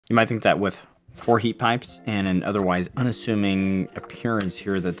You might think that with 4 heat pipes and an otherwise unassuming appearance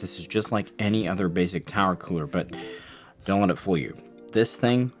here that this is just like any other basic tower cooler, but don't let it fool you. This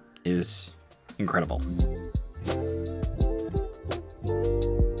thing is incredible.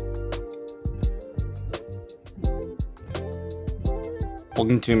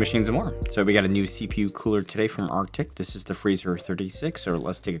 Welcome to Machines and More. So we got a new CPU cooler today from Arctic. This is the Freezer 36, so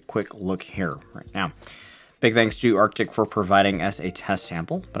let's take a quick look here right now. Big thanks to Arctic for providing us a test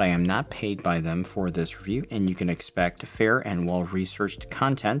sample, but I am not paid by them for this review, and you can expect fair and well-researched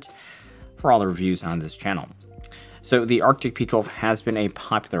content for all the reviews on this channel. So the Arctic P12 has been a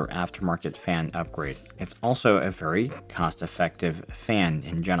popular aftermarket fan upgrade. It's also a very cost-effective fan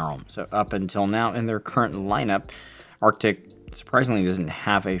in general. So up until now in their current lineup, Arctic surprisingly doesn't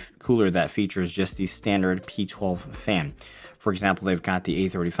have a cooler that features just the standard P12 fan. For example, they've got the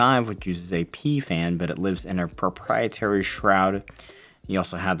A35, which uses a P fan, but it lives in a proprietary shroud. You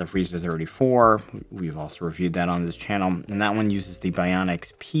also have the Freezer 34. We've also reviewed that on this channel. And that one uses the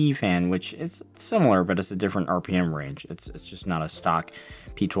Bionics P fan, which is similar, but it's a different RPM range. It's just not a stock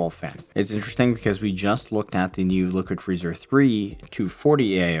P12 fan. It's interesting because we just looked at the new Liquid Freezer 3 240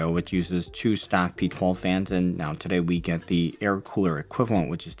 AIO, which uses 2 stock P12 fans. And now today we get the air cooler equivalent,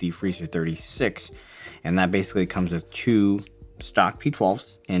 which is the Freezer 36. And that basically comes with 2 stock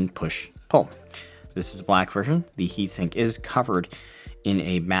P12s and push-pull. This is the black version. The heatsink is covered in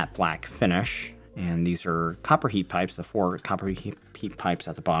a matte black finish, and these are copper heat pipes, the 4 copper heat pipes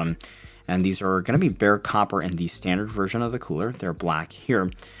at the bottom. And these are going to be bare copper in the standard version of the cooler. They're black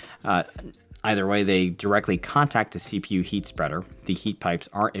here. Either way, they directly contact the CPU heat spreader. The heat pipes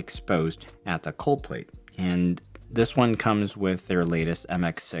are exposed at the cold plate, and this one comes with their latest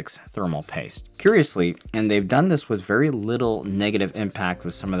MX6 thermal paste. Curiously, and they've done this with very little negative impact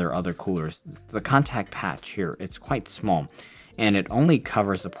with some of their other coolers, the contact patch here, it's quite small, and it only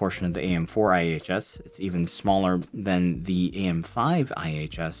covers a portion of the AM4 IHS. It's even smaller than the AM5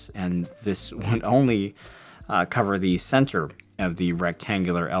 IHS, and this would only cover the center of the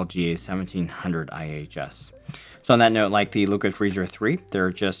rectangular LGA 1700 IHS. So on that note, like the Liquid Freezer 3,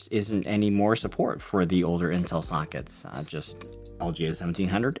 there just isn't any more support for the older Intel sockets, just LGA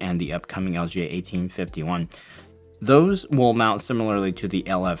 1700 and the upcoming LGA 1851. Those will mount similarly to the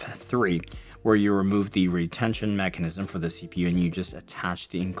LF3, where you remove the retention mechanism for the CPU and you just attach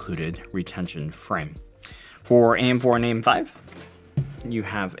the included retention frame. For AM4 and AM5, you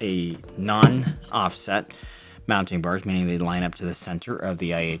have a non-offset mounting bars, meaning they line up to the center of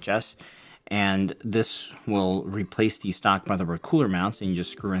the IHS. And this will replace the stock motherboard cooler mounts, and you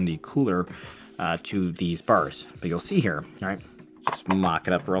just screw in the cooler to these bars. But you'll see here, all right, just mock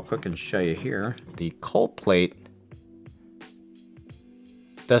it up real quick and show you here. The cold plate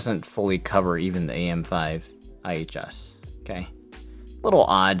doesn't fully cover even the AM5 IHS, okay? A little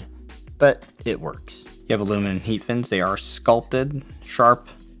odd, but it works. You have aluminum heat fins. They are sculpted sharp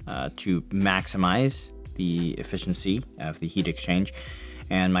to maximize the efficiency of the heat exchange.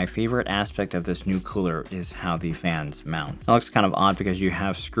 And my favorite aspect of this new cooler is how the fans mount. It looks kind of odd because you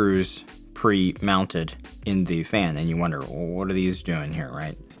have screws pre-mounted in the fan, and you wonder, well, what are these doing here,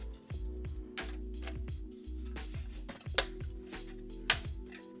 right?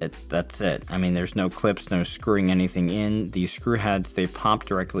 That's it. I mean, there's no clips, no screwing anything in. These screw heads, they pop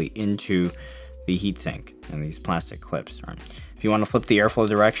directly into the heatsink, and these plastic clips. Right? If you want to flip the airflow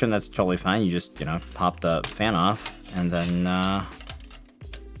direction, that's totally fine. You just, pop the fan off, and then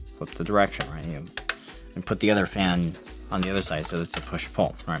flip the direction, right? And put the other fan on the other side, so it's a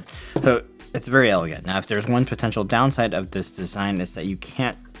push-pull, right? So it's very elegant. Now, if there's one potential downside of this design, is that you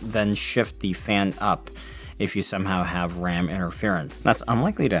can't then shift the fan up if you somehow have RAM interference. That's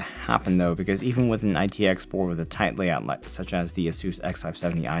unlikely to happen though, because even with an ITX board with a tight layout such as the Asus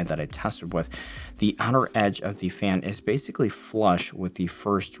X570i that I tested with, the outer edge of the fan is basically flush with the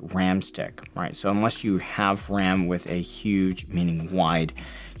first RAM stick, right? So unless you have RAM with a huge, meaning wide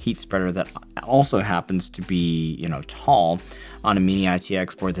heat spreader that also happens to be, tall on a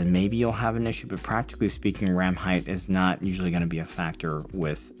mini-itx board, then maybe you'll have an issue, but practically speaking, RAM height is not usually going to be a factor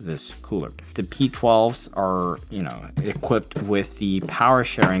with this cooler. The P12s are, equipped with the power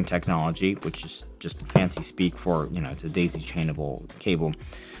sharing technology, which is just fancy speak for, it's a daisy chainable cable.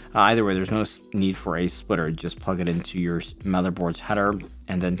 Either way, there's no need for a splitter. Just plug it into your motherboard's header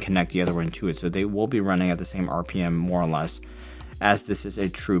and then connect the other one to it. So they will be running at the same RPM, more or less, as this is a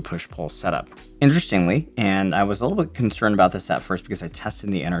true push-pull setup. Interestingly, and I was a little bit concerned about this at first because I tested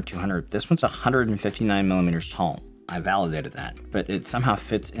the NR200, this one's 159 millimeters tall. I validated that, but it somehow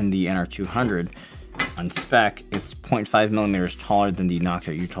fits in the NR200. On spec, it's 0.5 millimeters taller than the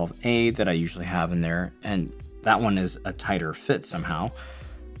Knockout U12A that I usually have in there, and that one is a tighter fit somehow.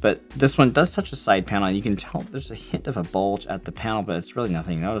 But this one does touch the side panel. You can tell there's a hint of a bulge at the panel, but it's really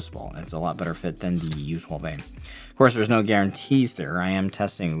nothing noticeable. It's a lot better fit than the usual vein. Of course, there's no guarantees there. I am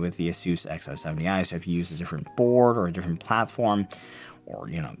testing with the Asus X570i, so if you use a different board or a different platform, or,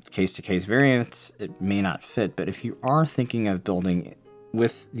 you know, case-to-case variants, it may not fit. But if you are thinking of building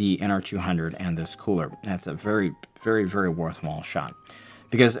with the NR200 and this cooler, that's a very, very, very worthwhile shot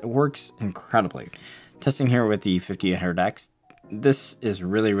because it works incredibly. Testing here with the 5800X, this is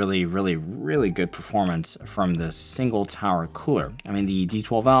really, really, really, really good performance from this single tower cooler. I mean, the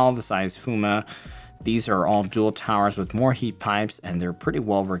D12L, the size Fuma, these are all dual towers with more heat pipes, and they're pretty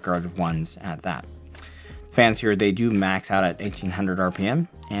well regarded ones at that. Fans here, they do max out at 1800 RPM,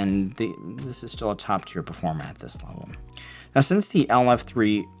 and this is still a top tier performer at this level. Now, since the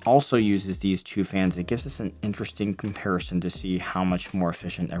LF3 also uses these two fans, it gives us an interesting comparison to see how much more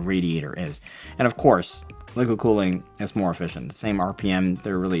efficient a radiator is. And of course, liquid cooling is more efficient. The same RPM,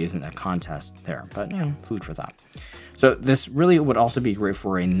 there really isn't a contest there, but you know, food for thought. So this really would also be great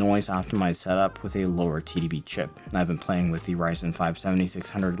for a noise optimized setup with a lower TDP chip. I've been playing with the Ryzen 5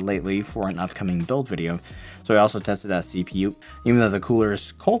 7600 lately for an upcoming build video, so I also tested that CPU. Even though the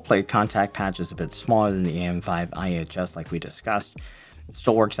cooler's cold plate contact patch is a bit smaller than the AM5 IHS like we discussed, it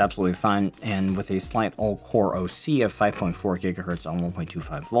still works absolutely fine, and with a slight all-core OC of 5.4 GHz on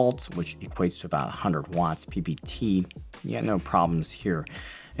 1.25 volts, which equates to about 100 watts PPT, you got no problems here.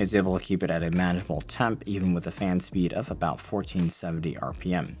 It's able to keep it at a manageable temp, even with a fan speed of about 1470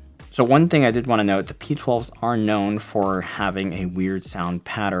 RPM. So one thing I did want to note, the P12s are known for having a weird sound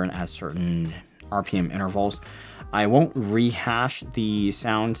pattern at certain RPM intervals. I won't rehash the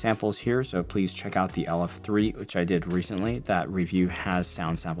sound samples here, so please check out the LF3, which I did recently. That review has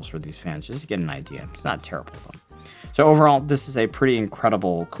sound samples for these fans, just to get an idea. It's not terrible though. So overall, this is a pretty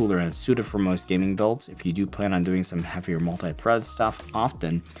incredible cooler and it's suited for most gaming builds. If you do plan on doing some heavier multi-thread stuff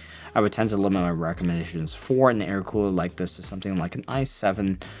often, I would tend to limit my recommendations for an air cooler like this to something like an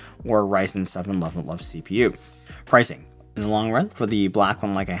i7 or Ryzen 7 level of CPU. Pricing. In the long run, for the black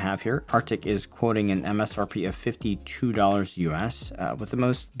one like I have here, Arctic is quoting an MSRP of $52 US, with the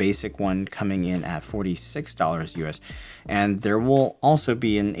most basic one coming in at $46 US. And there will also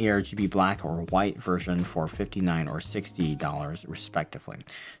be an ARGB black or white version for $59 or $60 respectively.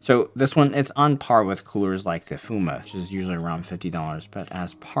 So this one, it's on par with coolers like the Fuma, which is usually around $50, but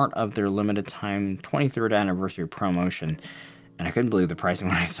as part of their limited time 23rd anniversary promotion, and I couldn't believe the pricing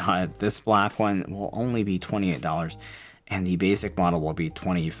when I saw it, this black one will only be $28. And the basic model will be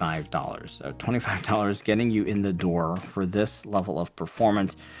 $25. So $25 getting you in the door for this level of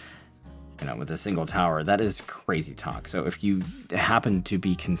performance, you know, with a single tower. That is crazy talk. So if you happen to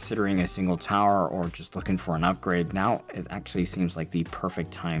be considering a single tower or just looking for an upgrade, now it actually seems like the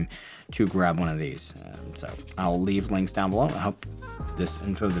perfect time to grab one of these. So I'll leave links down below. I hope this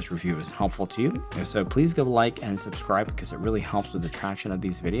review is helpful to you. So please give a like and subscribe because it really helps with the traction of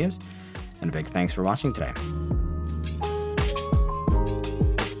these videos. And a big thanks for watching today.